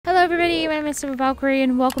everybody, my name is Super Valkyrie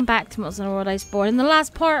and welcome back to EMOTES on World Iceborne. In the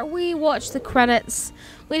last part, we watched the credits,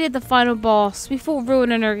 we did the final boss, we fought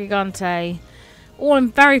Ruin and Gigante, all in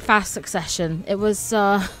very fast succession. It was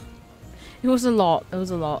a lot,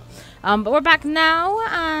 but we're back now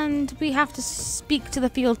and we have to speak to the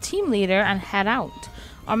field team leader and head out.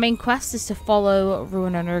 Our main quest is to follow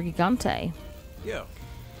Ruin and Gigante. Yeah.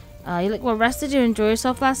 You look well rested. Did you enjoy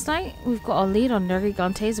yourself last night? We've got a lead on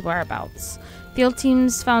Gigante's whereabouts. Field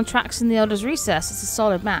teams found tracks in the Elder's Recess. It's a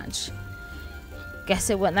solid match. Guess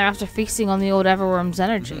it went there after feasting on the old Everworm's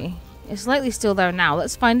energy. It's likely still there now.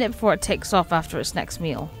 Let's find it before it takes off after its next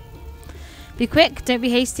meal. Be quick, don't be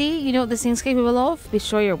hasty. You know what this thing's capable of. Be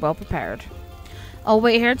sure you're well prepared. I'll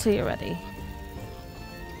wait here till you're ready.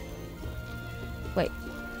 Wait.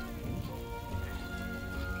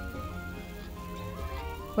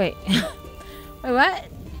 Wait. Wait, what?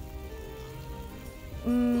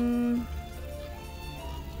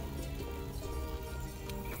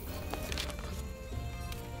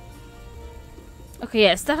 Okay,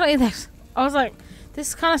 yeah, it's definitely this. I was like,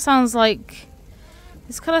 this kind of sounds like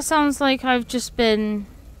I've just been.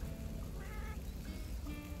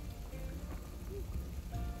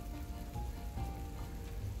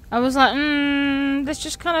 I was like, this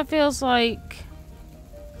just kind of feels like.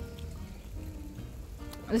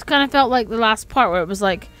 This kind of felt like the last part where it was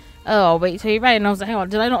like, oh, I'll wait till you're ready. And I was like, hang on,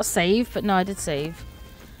 did I not save? But no, I did save.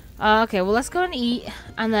 Okay, well, let's go and eat.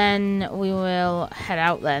 And then we will head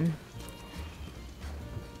out then.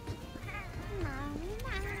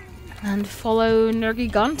 And follow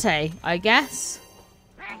Gigante, I guess.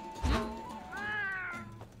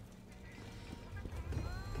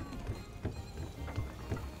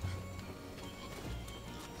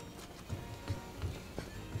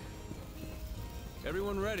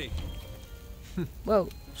 Everyone ready? Whoa,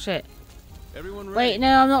 shit. Everyone ready? Wait, no,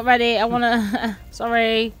 I'm not ready. I wanna...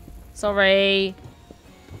 Sorry. I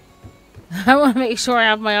wanna make sure I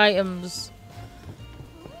have my items.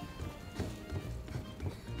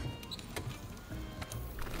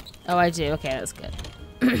 Oh, I do. Okay, that's good.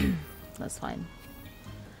 That's fine.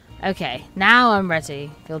 Okay, now I'm ready.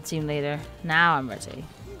 Field team leader. Now I'm ready.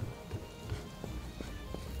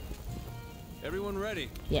 Everyone ready?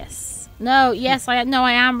 Yes. No, yes, I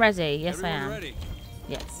am ready. Yes, Everyone I am. Ready?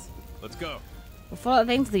 Yes. Let's go. We'll follow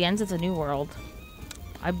things to the ends of the new world.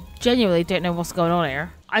 I genuinely don't know what's going on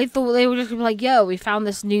here. I thought they were just gonna be like, yo, we found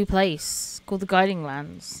this new place called the Guiding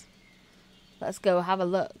Lands. Let's go have a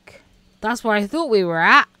look. That's where I thought we were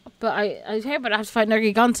at, but I hope I have to fight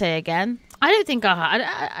Gigante again. I don't think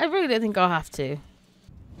I really don't think I'll have to.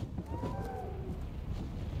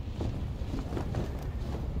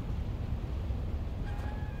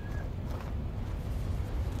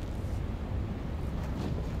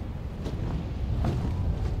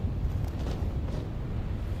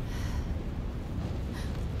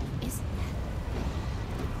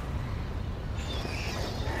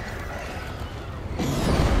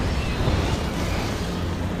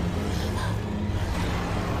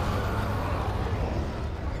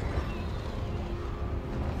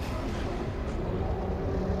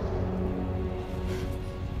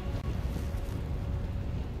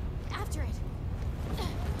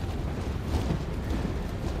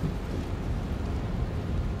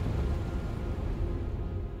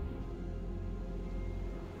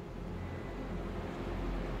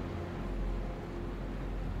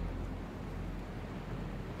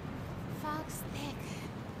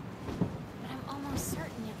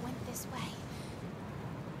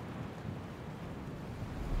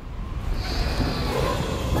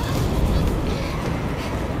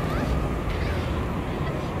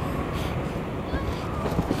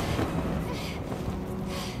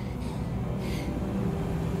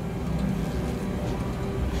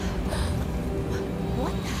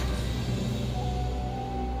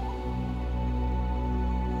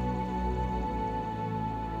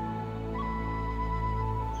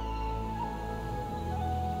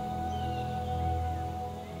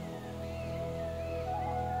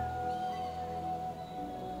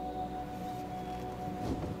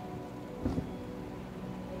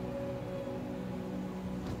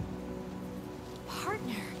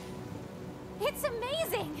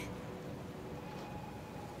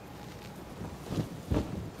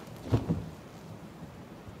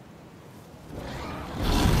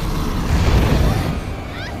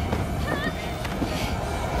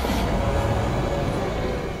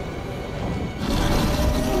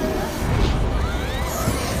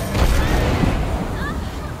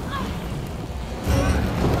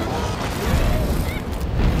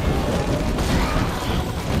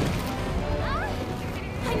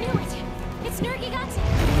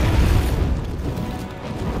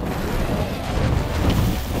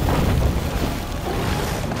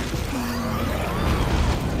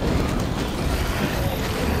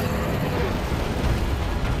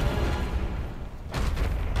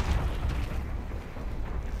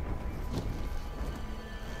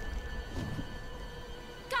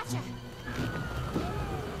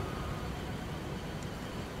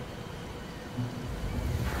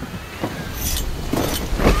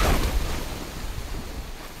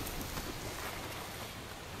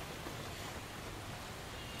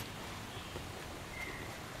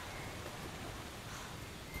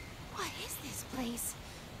 place.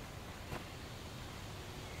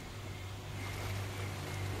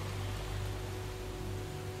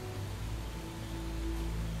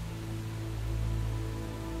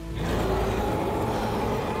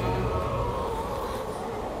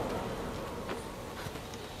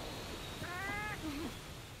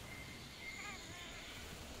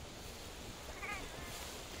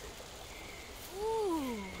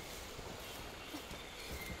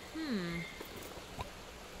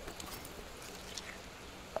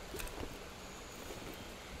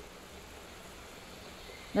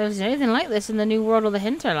 There isn't anything like this in the new world of the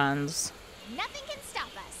hinterlands. Nothing can stop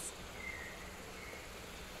us.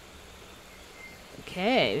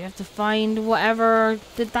 Okay, we have to find whatever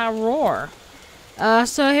did that roar.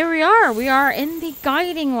 So here we are. We are in the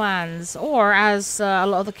guiding lands, or as a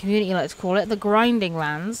lot of the community likes to call it, the grinding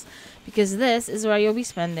lands, because this is where you'll be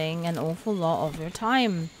spending an awful lot of your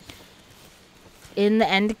time in the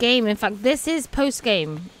end game. In fact, this is post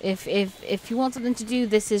game. If you want something to do,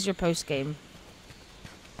 this is your post game.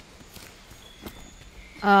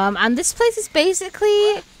 And this place is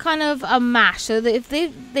basically kind of a mash. So if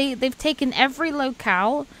they've taken every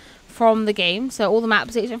locale from the game. So all the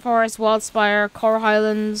maps: Ancient Forest, Wildspire, Coral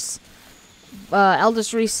Highlands,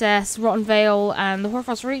 Elder's Recess, Rotten Vale, and the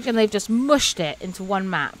Hoarfrost Reach, and they've just mushed it into one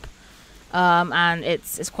map. And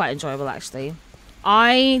it's quite enjoyable, actually.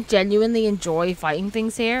 I genuinely enjoy fighting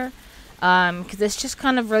things here, because it's just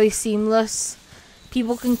kind of really seamless.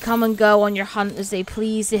 People can come and go on your hunt as they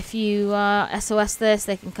please. If you SOS this,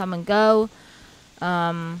 they can come and go.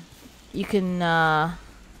 You can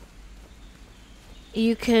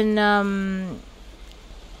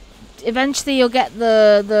eventually you'll get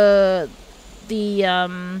the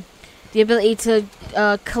ability to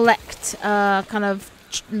collect kind of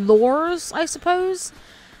lures, I suppose.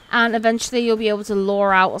 And eventually you'll be able to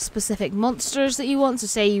lure out specific monsters that you want. So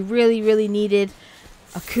say you really needed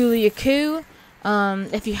a Kulu-Yaku.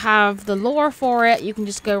 If you have the lore for it, you can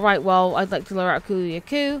just go, right, well, I'd like to lure out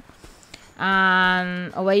Kulu-Yaku,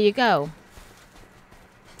 and away you go.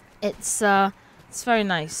 It's very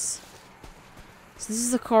nice. So this is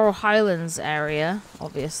the Coral Highlands area,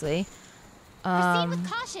 obviously. Proceed with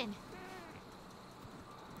caution.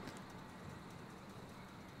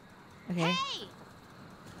 Okay. Hey!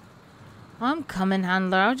 I'm coming,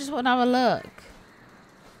 handler. I just want to have a look.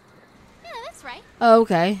 Yeah, that's right. Oh,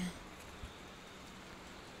 okay.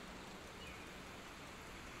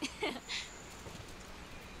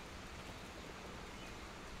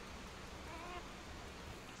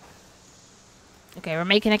 Okay, we're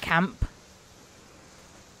making a camp.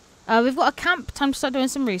 We've got a camp. Time to start doing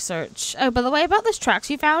some research. Oh, by the way, about those tracks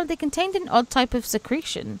you found, they contained an odd type of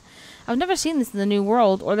secretion. I've never seen this in the New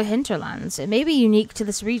World or the Hinterlands. It may be unique to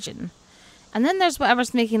this region. And then there's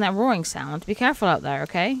whatever's making that roaring sound. Be careful out there,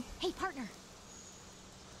 okay? Hey, partner.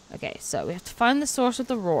 Okay, so we have to find the source of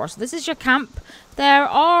the roar. So this is your camp. There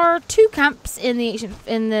are 2 camps in the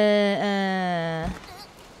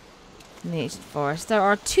ancient forest. There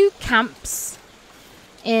are 2 camps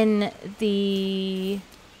in the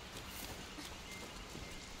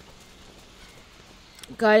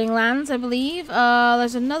guiding lands, I believe.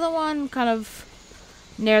 There's another one kind of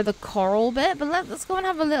near the coral bit, but let's go and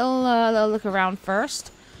have a little look around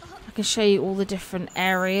first. I can show you all the different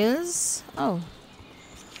areas. Oh,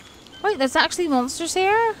 wait, there's actually monsters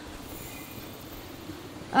here.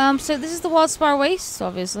 So this is the Wildspire Waste,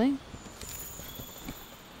 obviously.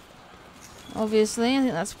 I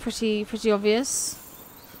think that's pretty obvious.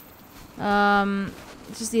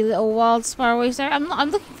 Just the little Wildspire Waste there. I'm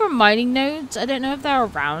looking for mining nodes. I don't know if they're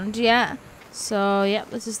around yet. So yeah,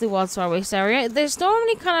 this is the Wildspire Waste area. There's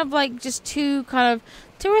normally kind of like just 2 or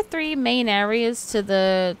 3 main areas to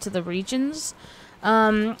the regions.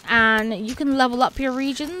 And you can level up your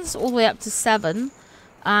regions all the way up to 7,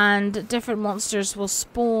 and different monsters will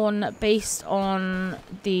spawn based on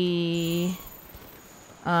the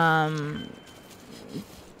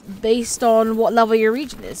based on what level your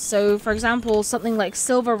region is. So for example, something like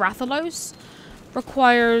Silver Rathalos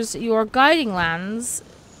requires your guiding lands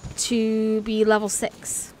to be level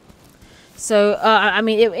 6. So I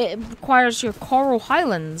mean it requires your Coral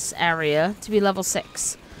Highlands area to be level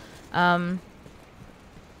 6.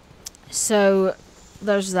 So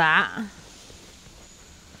there's that.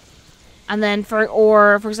 And then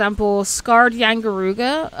for example, Scarred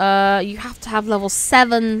Yangaruga, you have to have level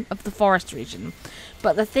 7 of the forest region.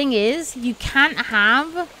 But the thing is, you can't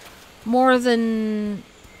have more than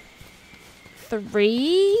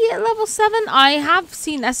 3 at level 7. I have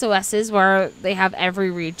seen SOSs where they have every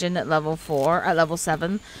region at level 4, at level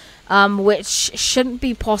 7, which shouldn't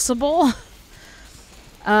be possible.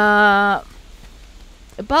 But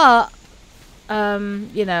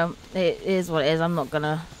you know, it is what it is. I'm not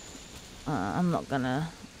gonna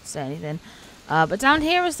say anything. But down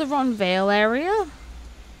here is the Rotten Vale area.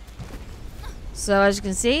 So as you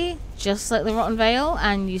can see, just like the Rotten Vale,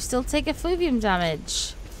 and you still take effluvium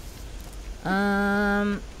damage.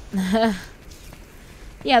 Yeah,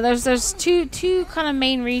 there's two kind of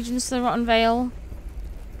main regions to the Rotten Vale.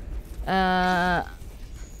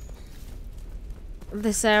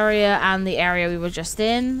 This area and the area we were just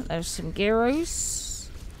in. There's some gyros.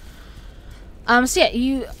 So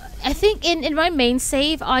yeah, I think in my main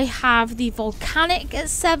save I have the volcanic at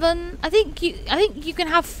 7. I think you can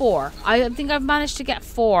have 4. I think I've managed to get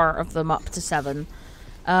 4 of them up to 7.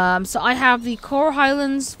 So I have the Coral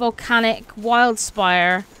Highlands, volcanic,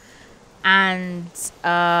 Wildspire, and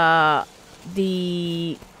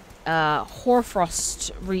the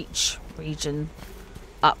Hoarfrost Reach region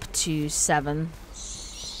up to 7.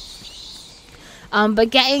 But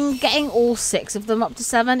getting all 6 of them up to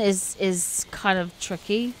 7 is kind of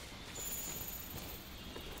tricky.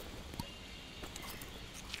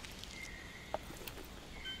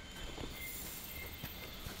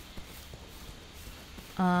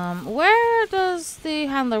 Where does the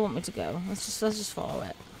handler want me to go? Let's just follow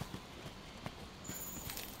it.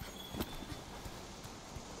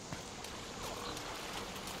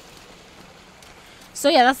 So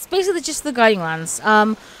yeah, that's basically just the Guiding Lands.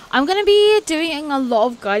 I'm gonna be doing a lot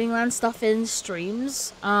of Guiding Land stuff in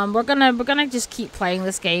streams. We're gonna just keep playing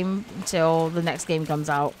this game until the next game comes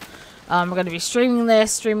out. We're gonna be streaming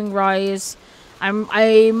this, streaming Rise.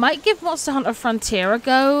 I might give Monster Hunter Frontier a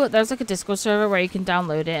go. There's like a Discord server where you can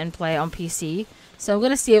download it and play it on PC. So I'm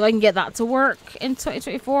gonna see if I can get that to work in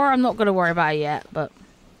 2024. I'm not gonna worry about it yet, but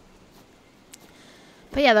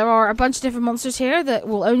yeah, there are a bunch of different monsters here that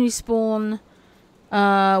will only spawn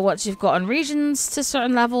once you've gotten regions to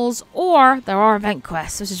certain levels, or there are event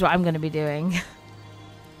quests, which is what I'm going to be doing.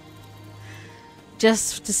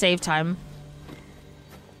 Just to save time.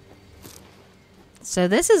 So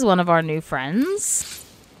this is one of our new friends.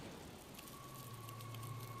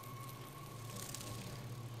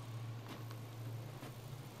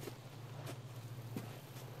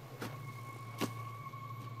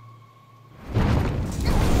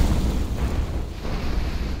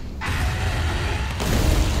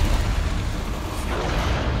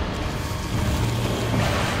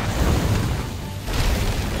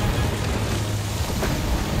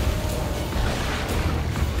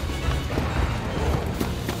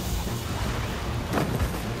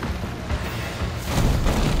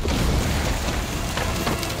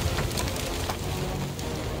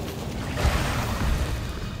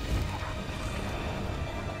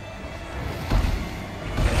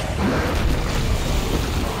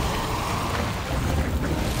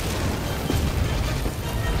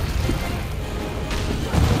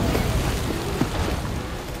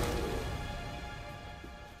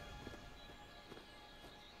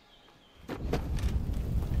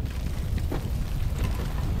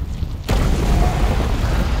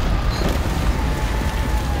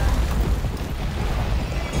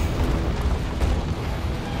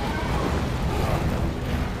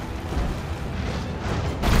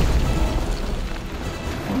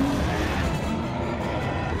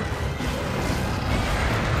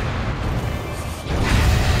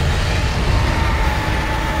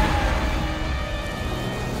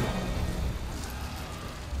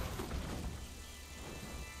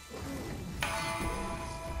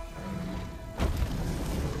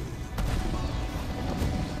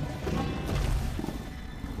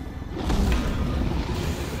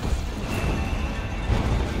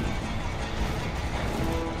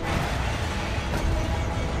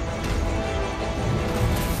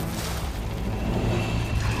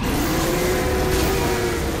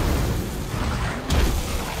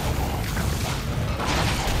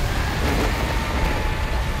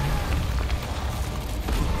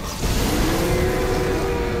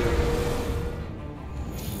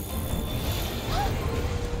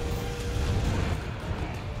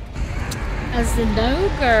 As the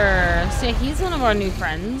Ogre. So he's one of our new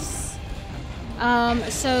friends.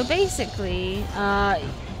 So basically, I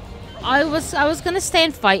was gonna stay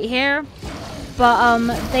and fight here, but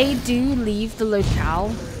they do leave the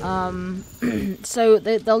locale. So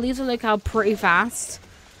they'll leave the locale pretty fast,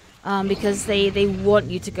 because they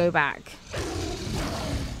want you to go back.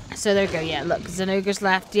 So there you go. Yeah, look, Zenogre's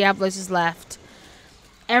left, Diablos is left,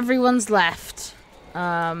 everyone's left.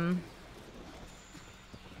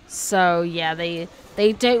 So yeah, they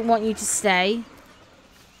don't want you to stay.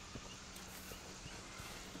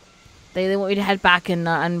 They want you to head back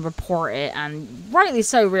and report it, and rightly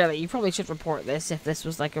so, really. You probably should report this if this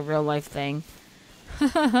was like a real life thing.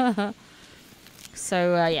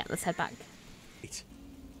 So, yeah, let's head back.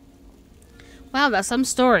 Wow, that's some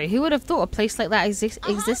story. Who would have thought a place like that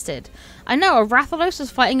existed? I know, a Rathalos was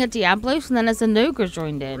fighting a Diablos, and then a Zenogre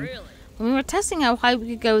joined in. Really? When we were testing how high we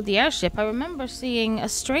could go with the airship, I remember seeing a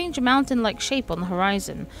strange mountain-like shape on the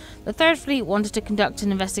horizon. The Third Fleet wanted to conduct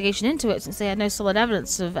an investigation into it, since they had no solid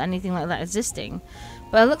evidence of anything like that existing.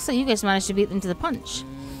 But it looks like you guys managed to beat them to the punch.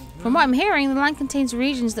 From what I'm hearing, the land contains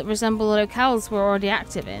regions that resemble the locales we're already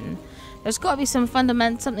active in. There's got to be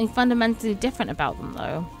something fundamentally different about them,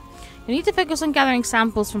 though. We need to focus on gathering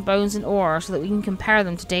samples from bones and ore so that we can compare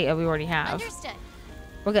them to data we already have. Understood.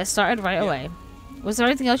 We'll get started right away. Was there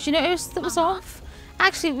anything else you noticed that was off?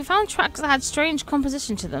 Actually, we found tracks that had strange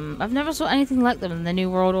composition to them. I've never saw anything like them in the New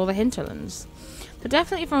World or the Hinterlands. They're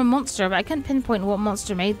definitely from a monster, but I couldn't pinpoint what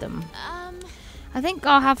monster made them. I think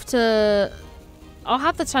I'll have the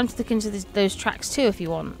time to look into those tracks too if you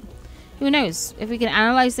want. Who knows? If we can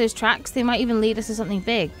analyze those tracks, they might even lead us to something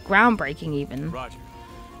big, groundbreaking even. Roger.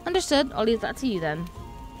 Understood. I'll leave that to you then.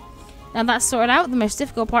 Now that's sorted out, the most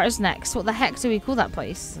difficult part is next. What the heck do we call that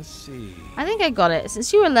place? Let's see. I think I got it.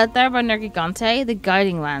 Since you were led there by Nergigante, the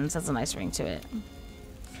Guiding Lands has a nice ring to it.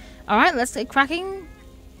 Alright, let's get cracking.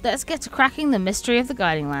 Let's get to cracking the mystery of the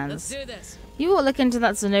Guiding Lands. Let's do this. You will look into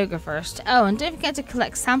that Zenogre first. Oh, and don't forget to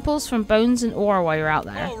collect samples from bones and ore while you're out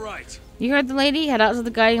there. All right. You heard the lady. Head out to the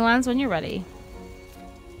Guiding Lands when you're ready.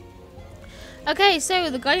 Okay,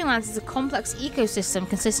 so the Guiding Lands is a complex ecosystem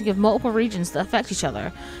consisting of multiple regions that affect each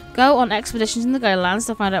other. Go on expeditions in the Guiding Lands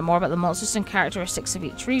to find out more about the monsters and characteristics of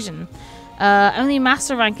each region. Only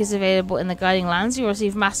Master Rank is available in the Guiding Lands. You will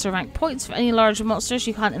receive Master Rank points for any large monsters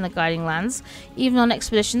you hunt in the Guiding Lands. Even on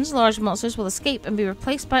expeditions, large monsters will escape and be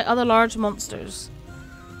replaced by other large monsters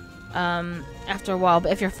after a while,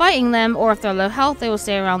 but if you're fighting them or if they're low health, they will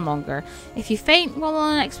stay around longer. If you faint while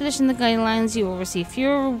on an expedition in the Guiding Lands, you will receive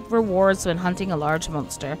fewer rewards when hunting a large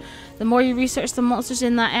monster. The more you research the monsters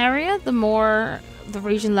in that area, the more the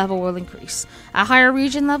region level will increase. At higher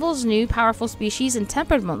region levels, new powerful species and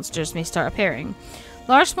tempered monsters may start appearing.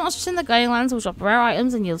 Large monsters in the Guiding Lands will drop rare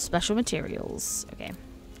items and yield special materials. Okay.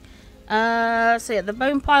 So yeah, the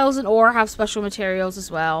bone piles and ore have special materials as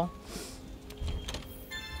well.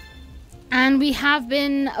 And we have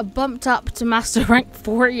been bumped up to Master Rank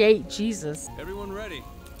 48. Jesus. Everyone ready?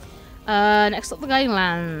 Next up, the Guiding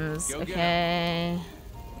Lands. Go okay.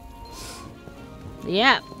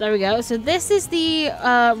 Yeah, there we go. So this is the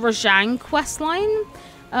Rajang questline.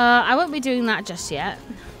 I won't be doing that just yet.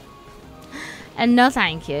 And no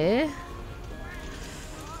thank you.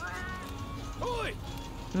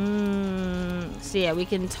 So yeah, we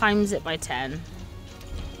can times it by 10.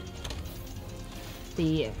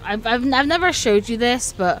 I've never showed you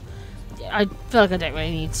this, but I feel like I don't really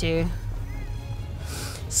need to.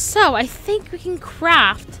 So I think we can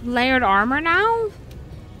craft layered armor now.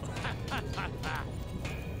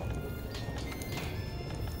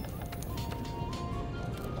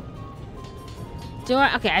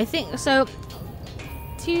 Okay, I think so.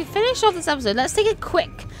 To finish off this episode, let's take a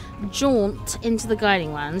quick jaunt into the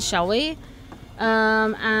Guiding Lands, shall we?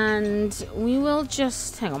 And we will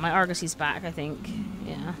just hang on. My Argosy's back, I think.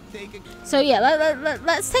 Yeah. So yeah,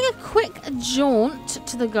 let's take a quick jaunt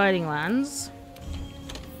to the Guiding Lands.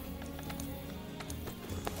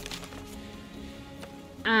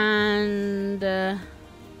 And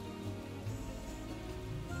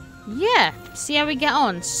yeah, see how we get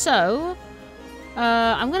on. So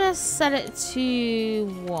I'm gonna set it to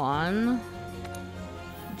 1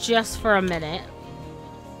 just for a minute.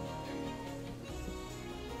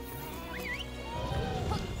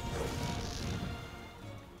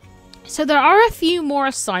 So there are a few more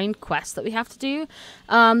assigned quests that we have to do.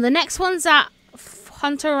 The next one's at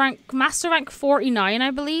Master Rank 49,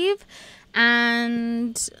 I believe.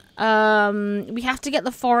 And we have to get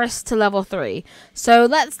the forest to level 3. So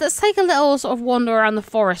let's take a little sort of wander around the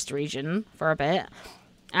forest region for a bit.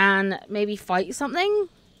 And maybe fight something.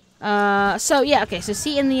 So yeah, okay, so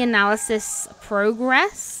see in the analysis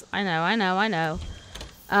progress. I know.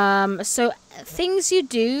 So things you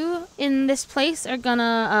do in this place are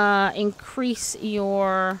gonna increase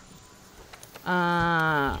your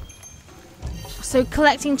so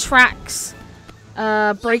collecting tracks,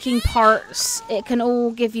 breaking parts, it can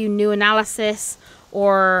all give you new analysis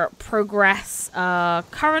or progress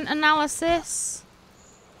current analysis.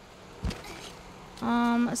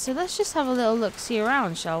 So let's just have a little look-see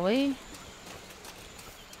around, shall we?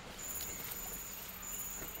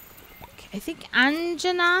 I think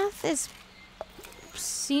Anjanath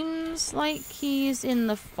seems like he's in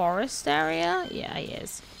the forest area. Yeah, he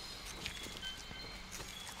is.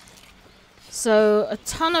 So, a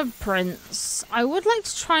ton of prints. I would like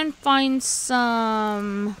to try and find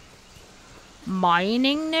some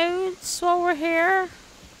mining nodes while we're here.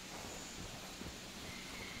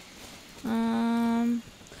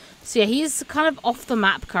 So yeah, he's kind of off the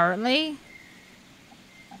map currently.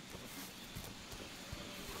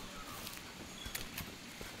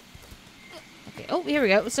 Okay, oh, here we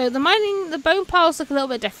go. So the bone piles look a little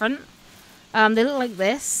bit different. They look like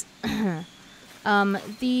this. And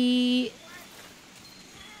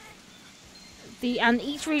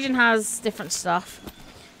each region has different stuff.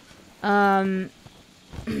 The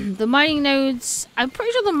mining nodes, I'm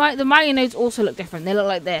pretty sure the mining nodes also look different. They look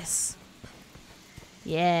like this.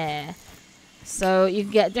 Yeah. So you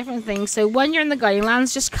can get different things. So when you're in the Guiding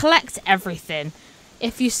Lands, just collect everything.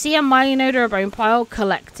 If you see a mining node or a bone pile,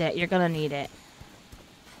 collect it. You're gonna need it.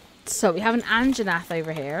 So we have an Anjanath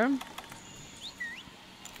over here.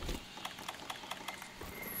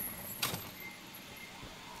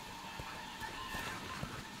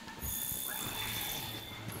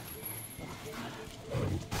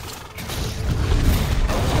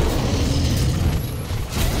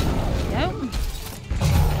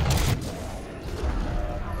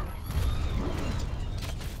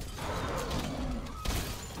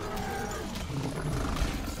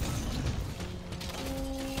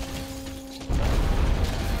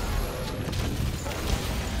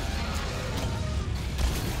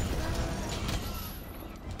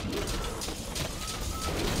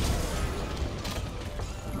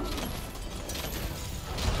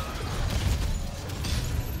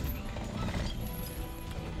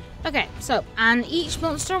 Okay, so, and each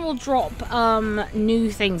monster will drop new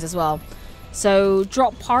things as well. So,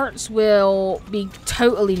 drop parts will be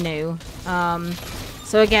totally new.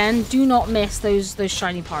 So again, do not miss those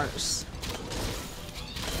shiny parts.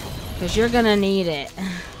 Because you're gonna need it.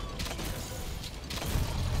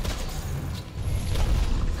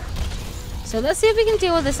 So let's see if we can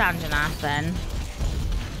deal with this Anjanath then.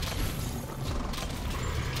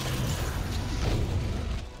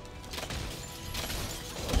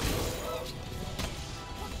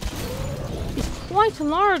 Quite a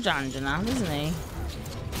large Anjanath, isn't he?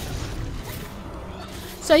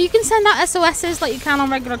 So you can send out SOSs like you can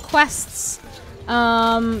on regular quests.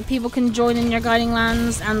 People can join in your Guiding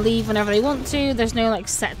Lands and leave whenever they want to. There's no like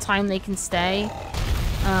set time they can stay.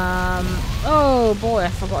 Oh boy, I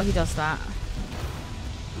forgot he does that.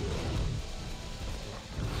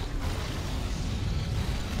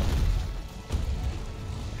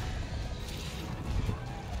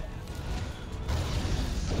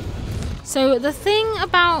 So the thing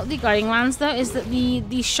about the Guiding Lands though is that the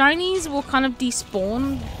shinies will kind of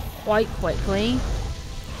despawn quite quickly.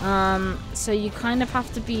 So you kind of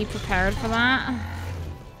have to be prepared for that.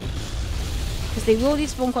 Because they will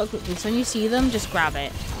despawn quite quickly, so when you see them, just grab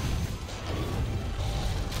it.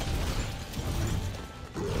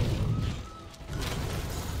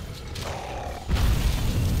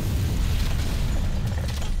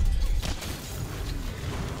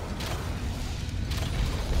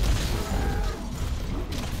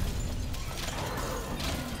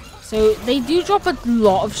 So they do drop a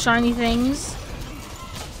lot of shiny things.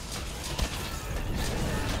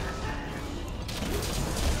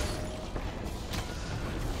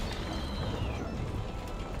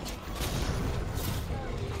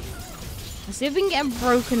 Let's see if we can get a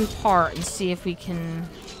broken part and see if we can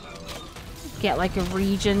get like a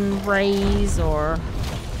region raise or...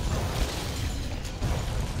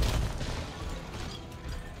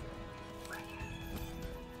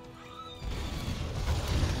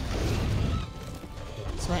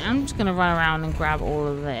 So I'm just gonna run around and grab all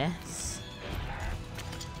of this.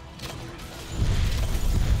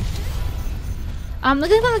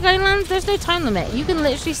 Looking at the Guiding Lands, there's no time limit. You can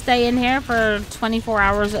literally stay in here for 24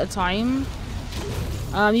 hours at a time.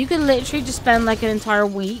 You can literally just spend like an entire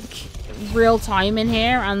week real time in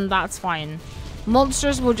here and that's fine.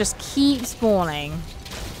 Monsters will just keep spawning.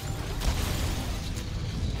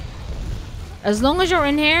 As long as you're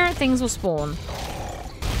in here, things will spawn.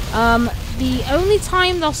 The only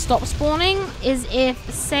time they'll stop spawning is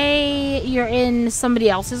if, say, you're in somebody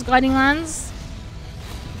else's Guiding Lands.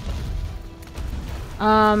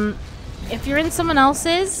 If you're in someone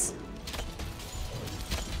else's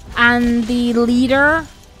and the leader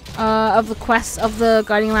of the quest of the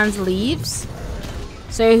Guiding Lands leaves,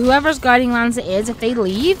 so whoever's Guiding Lands it is, if they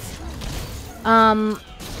leave,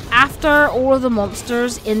 after all of the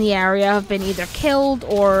monsters in the area have been either killed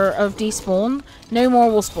or have despawned, no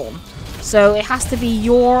more will spawn. So it has to be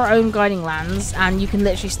your own Guiding Lands, and you can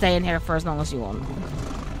literally stay in here for as long as you want.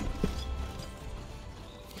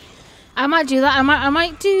 I might do that. I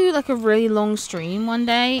might do like a really long stream one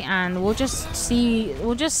day, and we'll just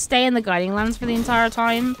stay in the Guiding Lands for the entire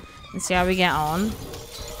time and see how we get on. I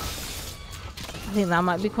think that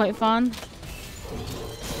might be quite fun.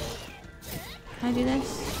 Can I do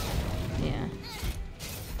this? Yeah.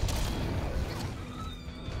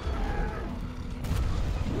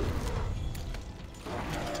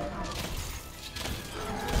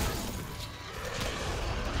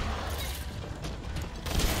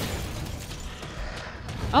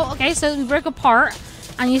 Oh, okay, so we break apart,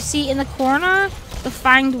 and you see in the corner, the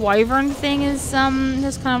fanged wyvern thing is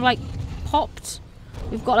has kind of like popped.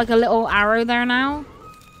 We've got like a little arrow there now.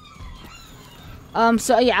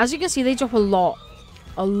 So yeah, as you can see, they drop a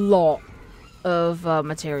lot of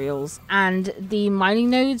materials, and the mining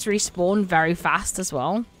nodes respawn very fast as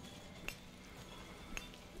well.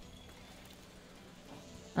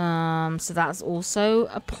 So that's also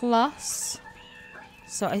a plus.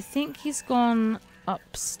 So I think he's gone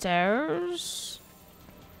upstairs.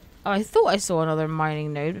 Oh, I thought I saw another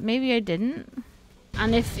mining node, but maybe I didn't.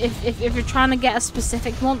 And if you're trying to get a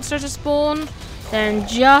specific monster to spawn, then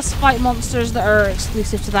just fight monsters that are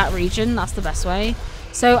exclusive to that region. That's the best way.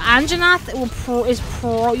 So Anjanath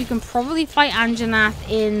you can probably fight Anjanath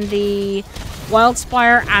in the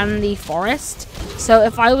Wildspire and the forest. So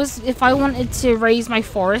if I wanted to raise my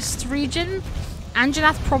forest region,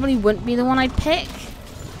 Anjanath probably wouldn't be the one I'd pick,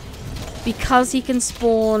 because he can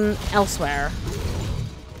spawn elsewhere.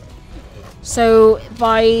 So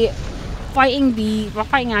by fighting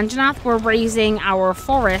Anjanath, we're raising our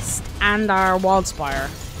forest and our Wildspire,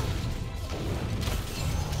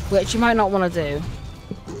 which you might not want to do.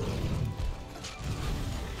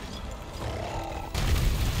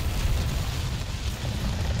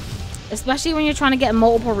 Especially when you're trying to get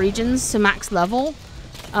multiple regions to max level.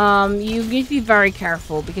 You need to be very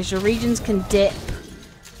careful, because your regions can dip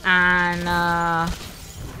and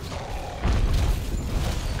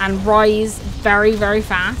rise very, very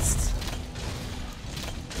fast.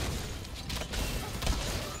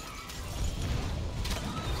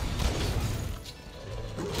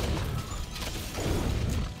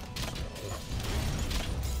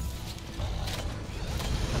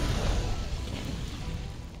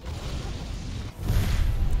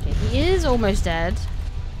 Okay, he is almost dead.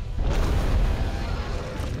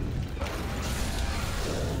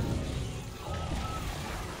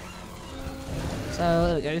 So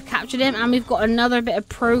there we go, we've captured him, and we've got another bit of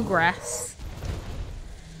progress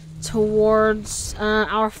towards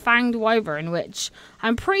our fanged wyvern, which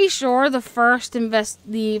I'm pretty sure the first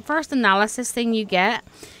analysis thing you get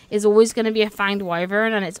is always going to be a fanged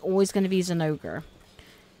wyvern, and it's always going to be Zinogre.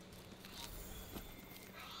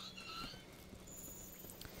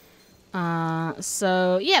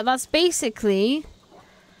 So yeah, that's basically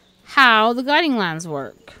how the Guiding Lands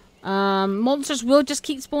work. Monsters will just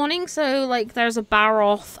keep spawning, so like there's a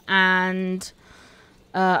Baroth and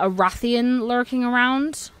a Rathian lurking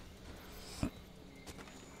around.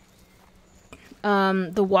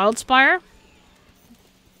 The Wildspire,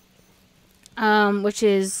 which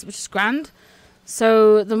is grand.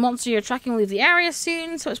 So the monster you're tracking will leave the area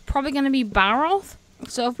soon, so it's probably going to be Baroth.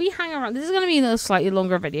 So if we hang around, this is going to be a slightly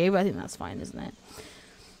longer video, but I think that's fine, isn't it?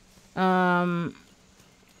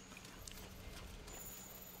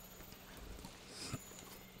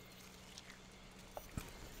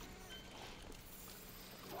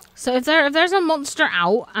 So if there's a monster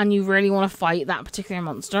out and you really want to fight that particular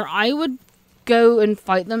monster, I would go and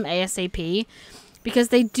fight them ASAP, because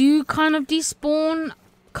they do kind of despawn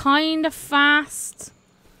kind of fast.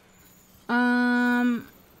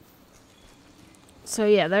 So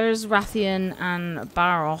yeah, there's Rathian and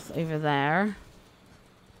Baroth over there.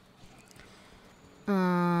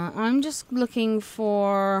 I'm just looking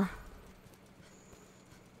for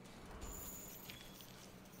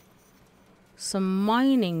some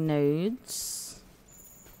mining nodes.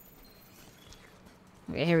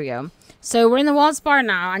 Okay, here we go. So we're in the Wildspire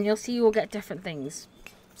now, and you'll see we'll get different things.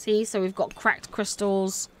 See, so we've got cracked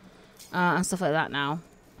crystals and stuff like that now.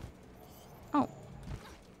 Oh.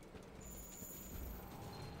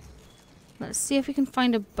 Let's see if we can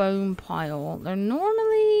find a bone pile. They're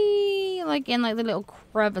normally like in like the little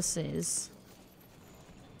crevices.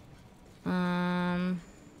 I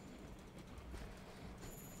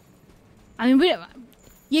mean,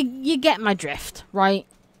 you get my drift, right?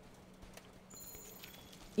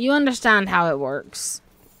 You understand how it works.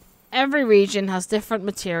 Every region has different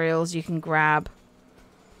materials you can grab.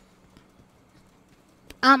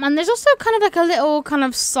 And there's also kind of like a little kind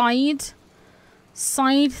of side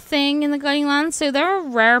thing in the Guiding Lands. So there are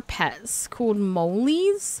rare pets called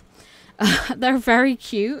molies. They're very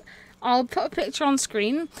cute. I'll put a picture on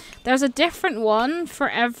screen. There's a different one for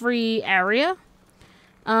every area.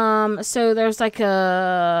 So there's like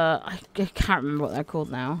a... I can't remember what they're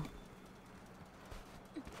called now.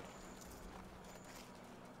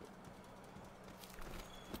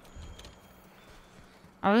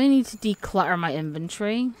 I really need to declutter my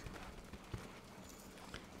inventory.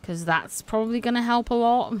 Because that's probably going to help a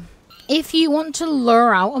lot. If you want to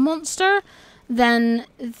lure out a monster, then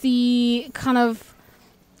the kind of...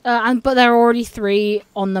 but there are already 3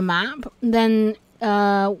 on the map. Then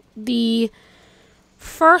the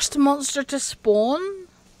first monster to spawn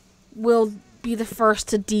will be the first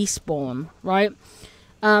to despawn, right?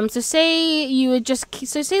 So say you had just...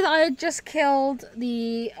 So say that I had just killed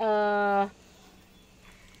the...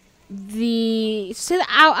 say that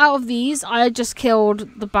out of these, I had just killed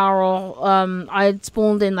the barrel. I had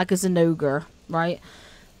spawned in like as an ogre, right?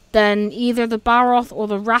 Then either the Baroth or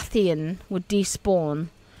the Rathian would despawn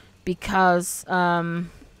because they're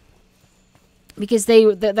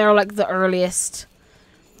like the earliest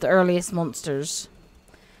monsters.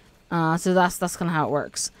 So that's kind of how it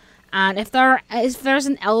works. And if there's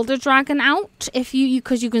an Elder Dragon out,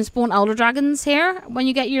 because you can spawn Elder Dragons here when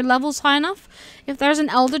you get your levels high enough. If there's an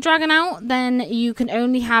Elder Dragon out, then you can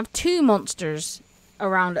only have 2 monsters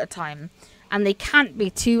around at a time, and they can't be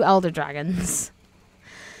 2 Elder Dragons.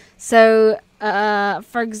 So,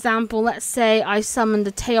 for example, let's say I summoned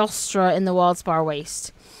a Teostra in the Wildspire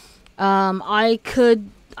Waste. I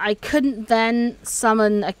couldn't then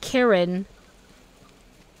summon a Kirin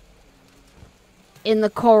in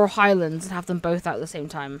the Coral Highlands and have them both out at the same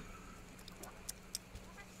time.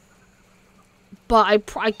 But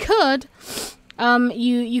I could.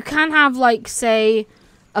 You can have, like, say,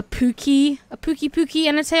 a Pookie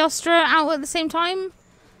and a Teostra out at the same time.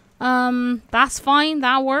 That's fine.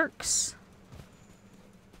 That works.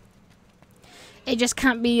 It just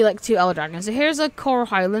can't be, like, 2 Elder Dragons. So here's a Coral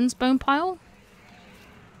Highlands bone pile.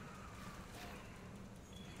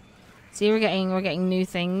 See, we're getting new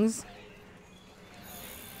things.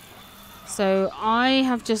 So I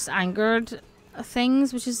have just angered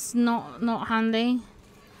things, which is not handy.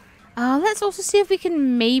 Let's also see if we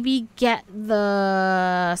can maybe get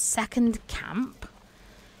the second camp,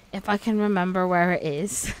 if I can remember where it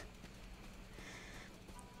is.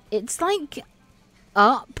 It's like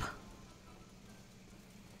up.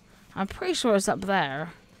 I'm pretty sure it's up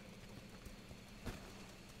there.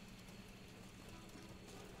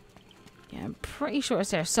 Yeah, I'm pretty sure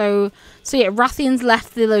it's there. So yeah, Rathian's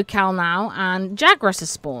left the locale now, and Jagras has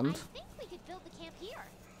spawned. I think we could build the camp here.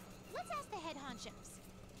 Let's ask the head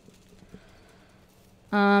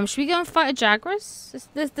honchos. Should we go and fight a Jagras?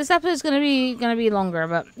 This episode's gonna be longer,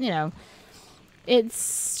 but you know,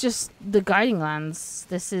 it's just the Guiding Lands.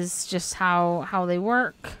 This is just how they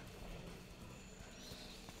work.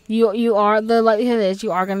 You are, the likelihood is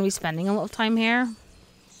you are gonna be spending a lot of time here.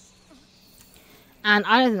 And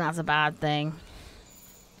I don't think that's a bad thing.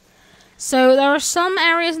 So there are some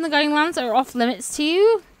areas in the Guiding Lands that are off limits to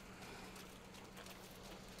you.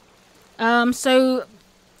 So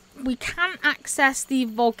we can't access the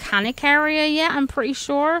volcanic area yet, I'm pretty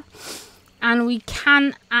sure. And we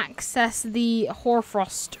can't access the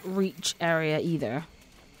Hoarfrost Reach area either.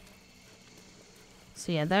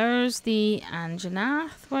 So yeah, there's the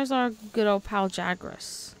Anjanath. Where's our good old pal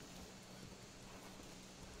Jagras?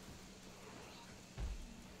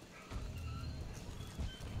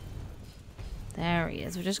 There he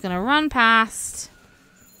is. We're just going to run past.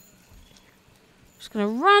 Just going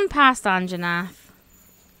to run past Anjanath.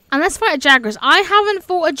 And let's fight a Jagras. I haven't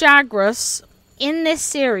fought a Jagras in this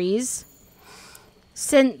series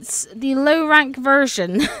since the low rank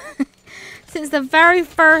version. Since the very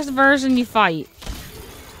first version you fight.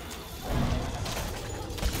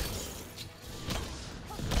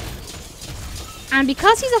 And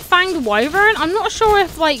because he's a Fanged Wyvern, I'm not sure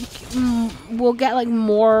if, like, we'll get, like,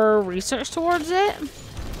 more research towards it.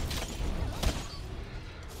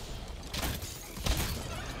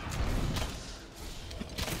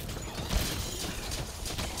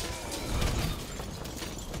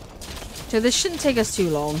 So this shouldn't take us too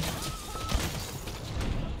long.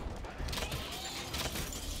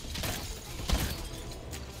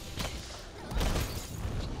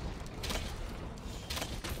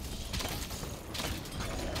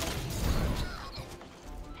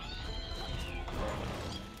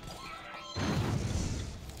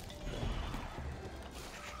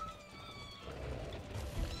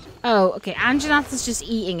 Oh, okay. Anjanath is just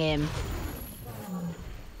eating him.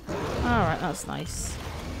 Alright, that's nice.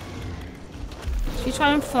 Should we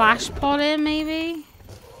try and flash pod him, maybe?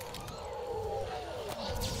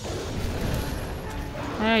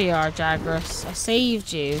 There you are, Jagras. I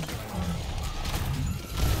saved you.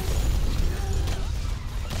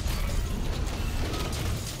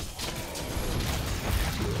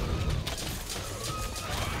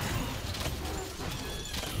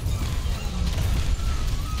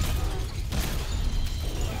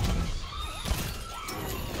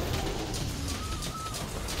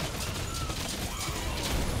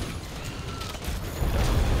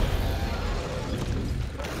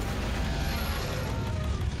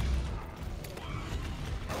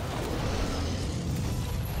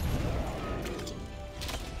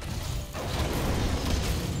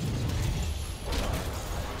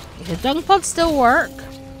 The dung pods still work.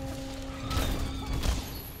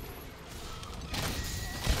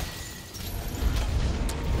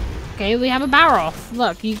 Okay, we have a Barroth.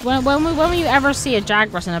 Look, when will you ever see a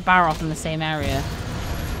Jagras and a Barroth in the same area?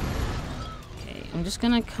 Okay, I'm just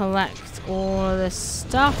gonna collect all of this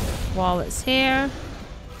stuff while it's here.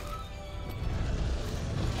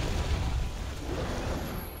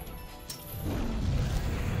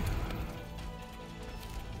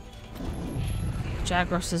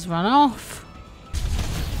 Jagras has run off.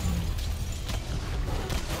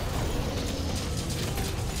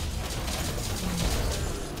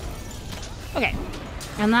 Okay,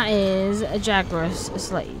 and that is a Jagras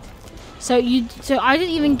Slade. So I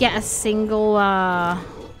didn't even get a single. I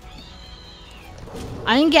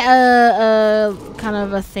didn't get a kind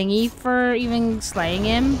of a thingy for even slaying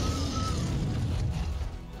him,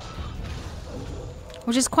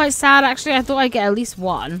 which is quite sad. Actually, I thought I'd get at least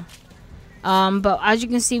one. But as you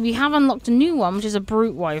can see, we have unlocked a new one, which is a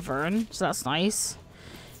Brute Wyvern, so that's nice.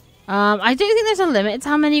 I don't think there's a limit to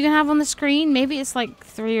how many you can have on the screen. Maybe it's like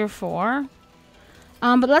 3 or 4.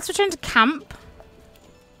 But let's return to camp.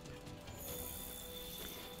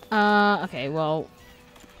 Okay, well...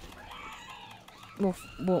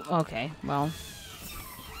 okay, well...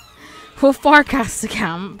 We'll forecast the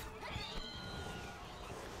camp.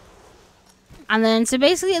 And then, so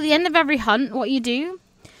basically at the end of every hunt, what you do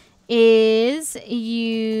is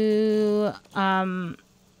you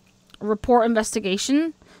report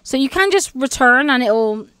investigation. So you can just return and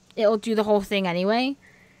it'll do the whole thing anyway.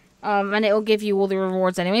 And it'll give you all the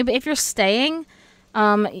rewards anyway. But if you're staying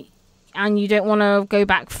and you don't want to go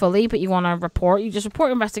back fully, but you want to report, you just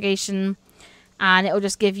report investigation and it'll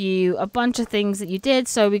just give you a bunch of things that you did.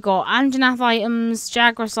 So we got Anjanath items,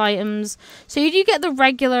 Jagras items. So you do get the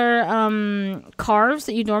regular carves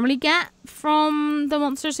that you normally get from the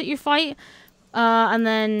monsters that you fight. And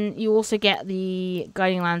then you also get the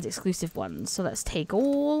Guiding Lands exclusive ones. So let's take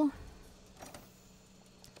all.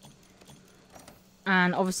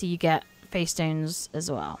 And obviously you get face stones as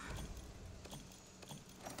well.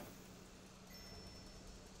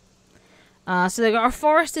 So our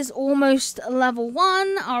forest is almost level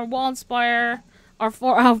 1. Our Wildspire, our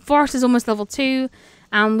forest is almost level 2.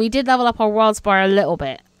 And we did level up our Wildspire a little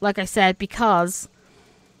bit, like I said, because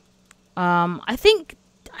I think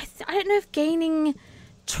I don't know if gaining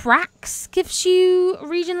tracks gives you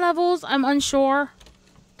region levels. I'm unsure.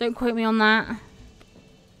 Don't quote me on that.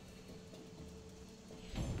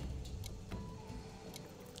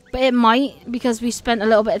 But it might, because we spent a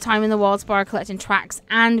little bit of time in the Wildspire collecting tracks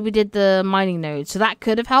and we did the mining node. So that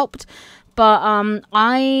could have helped. But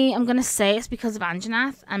I am going to say it's because of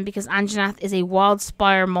Anjanath. And because Anjanath is a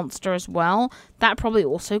Wildspire monster as well. That probably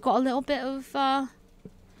also got a little bit of...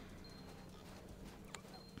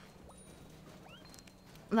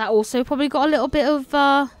 that also probably got a little bit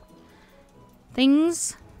of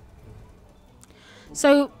things.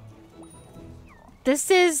 So...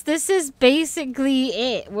 This is basically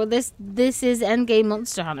it. Well, this is Endgame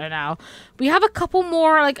Monster Hunter now. We have a couple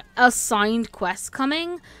more like assigned quests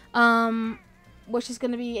coming, which is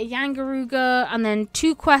going to be a Yangaruga and then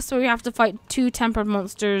 2 quests where we have to fight 2 tempered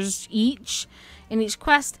monsters each in each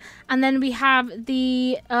quest, and then we have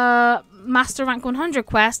the Master Rank 100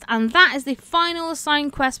 quest, and that is the final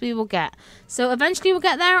assigned quest we will get. So eventually we'll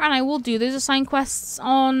get there, and I will do those assigned quests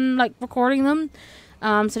on like recording them.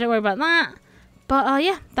 So don't worry about that. But,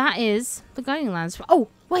 yeah, that is the Guiding Lands. Oh,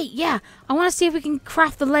 wait, yeah. I want to see if we can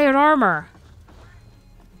craft the layered armor.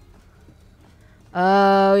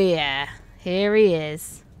 Oh, yeah. Here he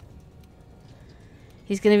is.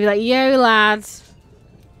 He's going to be like, yo, lads.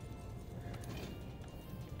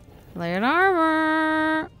 Layered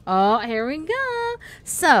armor. Oh, here we go.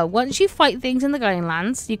 So, once you fight things in the Guiding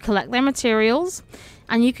Lands, you collect their materials,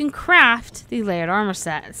 and you can craft the layered armor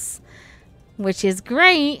sets. Which is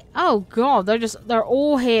great. Oh god, they're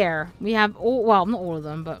all here. We have all, well, not all of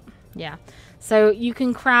them, but yeah. So you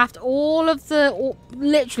can craft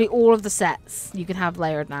literally all of the sets you can have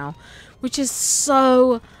layered now, which is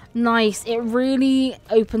so nice. It really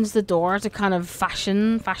opens the door to kind of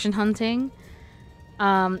fashion hunting.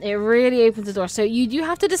 It really opens the door. So you do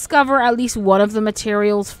have to discover at least one of the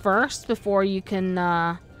materials first before you can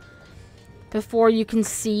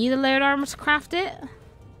see the layered armor to craft it.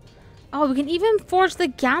 Oh, we can even forge the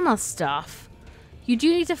gamma stuff. You do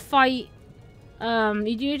need to fight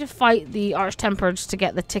the Arch-Tempered to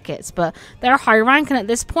get the tickets, but they're high rank, and at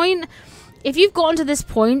this point, if you've gotten to this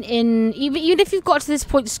point even if you've got to this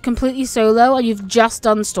point completely solo and you've just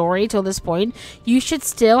done story till this point, you should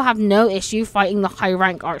still have no issue fighting the high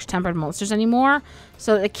rank Arch-Tempered monsters anymore.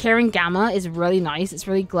 So the Karen Gamma is really nice. It's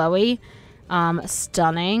really glowy.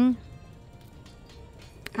 Stunning.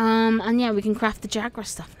 And yeah, we can craft the Jaguar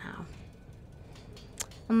stuff now.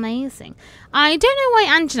 Amazing. I don't know why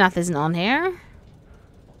Anjanath isn't on here.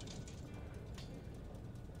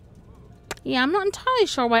 Yeah, I'm not entirely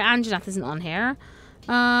sure why Anjanath isn't on here.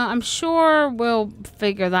 I'm sure we'll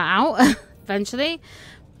figure that out eventually.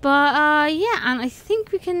 But yeah, and I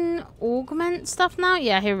think we can augment stuff now.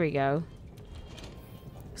 Yeah, here we go.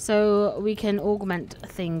 So we can augment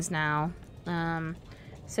things now.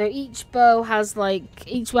 So each bow has like,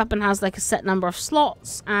 each weapon has like a set number of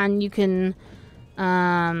slots, and you can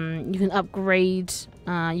upgrade.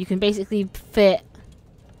 You can basically fit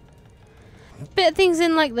things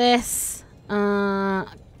in like this.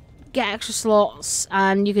 Get extra slots,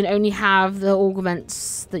 and you can only have the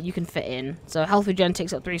augments that you can fit in. So health regen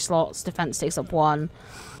takes up 3 slots, defense takes up 1.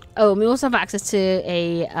 Oh, and we also have access to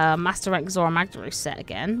a Master Rank Zora Magdaros set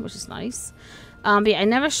again, which is nice. But yeah, I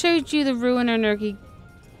never showed you the Ruin Energy.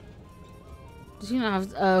 Did you not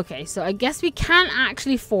have? Oh, okay, so I guess we can't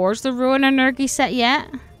actually forge the Ruin Energy set yet.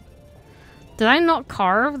 Did I not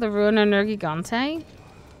carve the Ruin Energy Gante?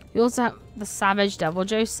 We also have the Savage Devil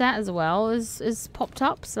Joe set as well is popped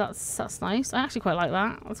up, so that's nice. I actually quite like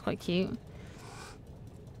that. That's quite cute.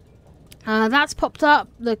 That's popped up.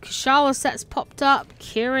 The Kushala set's popped up.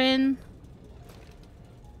 Kirin.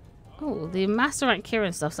 Oh, the Master Rank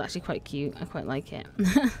Kirin stuff's actually quite cute. I quite like it.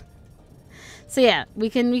 So yeah, we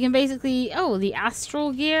can basically. Oh, the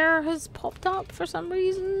Astral Gear has popped up for some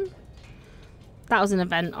reason. That was an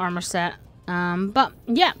event armor set. But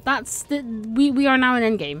yeah, that's the we are now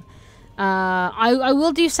in endgame. I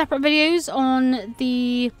will do separate videos on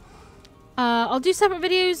the. I'll do separate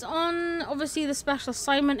videos on obviously the special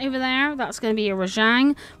assignment over there. That's going to be a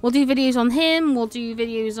Rajang. We'll do videos on him. We'll do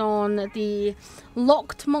videos on the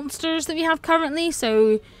locked monsters that we have currently.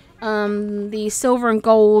 So the silver and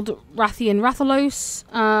gold Rathian Rathalos,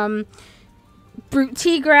 Brute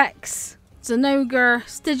Tigrex, Zenogre,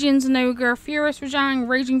 Stygian Zenogre, Furious Rajang,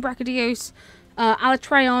 Raging Brachydios,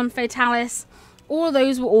 Alatreon, Fatalis. All of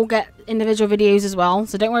those will all get individual videos as well.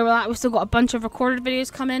 So don't worry about that. We've still got a bunch of recorded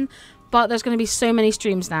videos coming. But there's going to be so many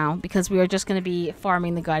streams now because we are just going to be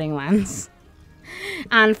farming the Guiding Lands.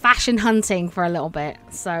 And fashion hunting for a little bit.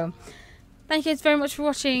 So thank you very much for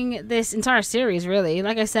watching this entire series, really.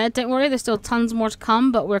 Like I said, don't worry. There's still tons more to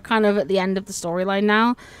come. But we're kind of at the end of the storyline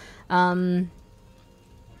now.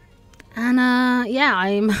 Yeah,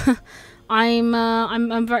 I'm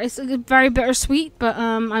very, it's very bittersweet, but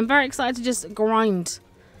I'm very excited to just grind.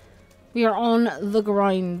 We are on the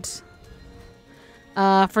grind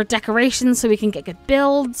for decorations, so we can get good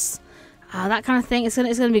builds, that kind of thing. It's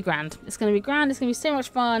gonna be grand. It's gonna be grand. It's gonna be so much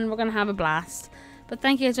fun. We're gonna have a blast. But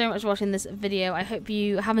thank you so much for watching this video. I hope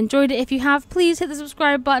you have enjoyed it. If you have, please hit the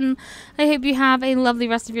subscribe button. I hope you have a lovely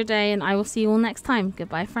rest of your day, and I will see you all next time.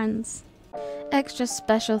 Goodbye, friends. Extra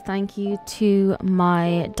special thank you to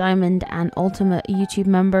my Diamond and Ultimate YouTube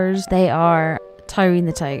members. They are Tyrene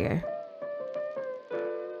the Tiger,